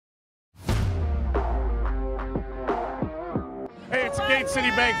Hey, it's a Gate City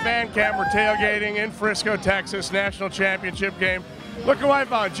Bank fan cam. We're tailgating in Frisco, Texas, national championship game. Look who I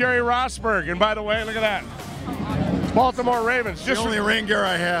found, Jerry Rosberg. And by the way, look at that. Baltimore Ravens. Just the only ring gear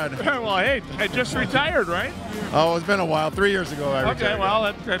I had. Well, hey, I just retired, right? Oh, it's been a while. 3 years ago I retired. Okay, well,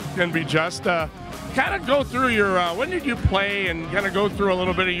 that can be just. Kind of go through your, when did you play, and kind of go through a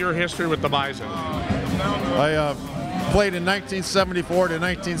little bit of your history with the Bison. I played in 1974 to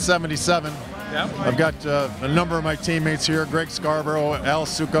 1977. Yep. I've got a number of my teammates here: Greg Scarborough, Al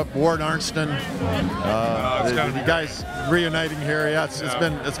Sukup, Ward Arnston. The guys reuniting here. Yeah,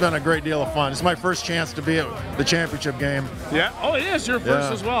 it's been a great deal of fun. It's my first chance to be at the championship game. Yeah. Oh, it is your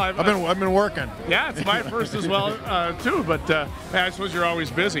first as well. I've been working. Yeah, it's my first as well too. But I suppose you're always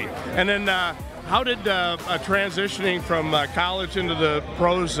busy. And then how did transitioning from college into the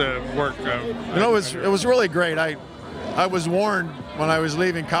pros work? It was really great. I was warned when I was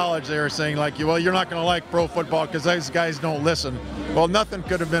leaving college. They were saying, like, well, you're not going to like pro football because these guys don't listen. Well, nothing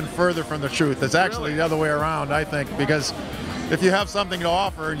could have been further from the truth. It's actually the other way around, I think, because if you have something to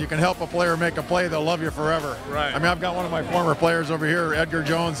offer and you can help a player make a play, they'll love you forever. Right. I mean, I've got one of my former players over here, Edgar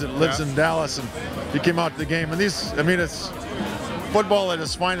Jones, that lives in Dallas, and he came out to the game. And it's football at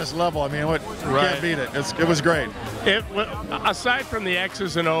its finest level. I mean, you can't beat it. It was great. Aside from the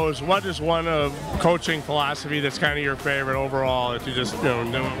X's and O's, what is one of coaching philosophy that's kind of your favorite overall? That you just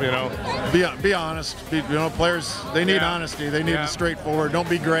be honest. Players, they need honesty. They need straightforward. Don't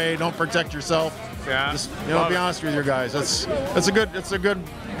be gray. Don't protect yourself. Yeah. Just be honest with your guys. It's a good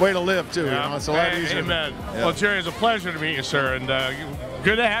way to live too. Yeah. It's a lot easier. Amen. Yeah. Well, Jerry, it's a pleasure to meet you, sir, and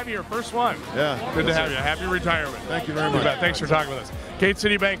good to have you. Your first one. Yeah. Good to have you. Happy retirement. Thank you very much. Thanks for talking with us. Gate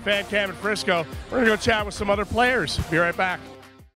City Bank fan cam in Frisco. We're gonna go chat with some other players. Be right back.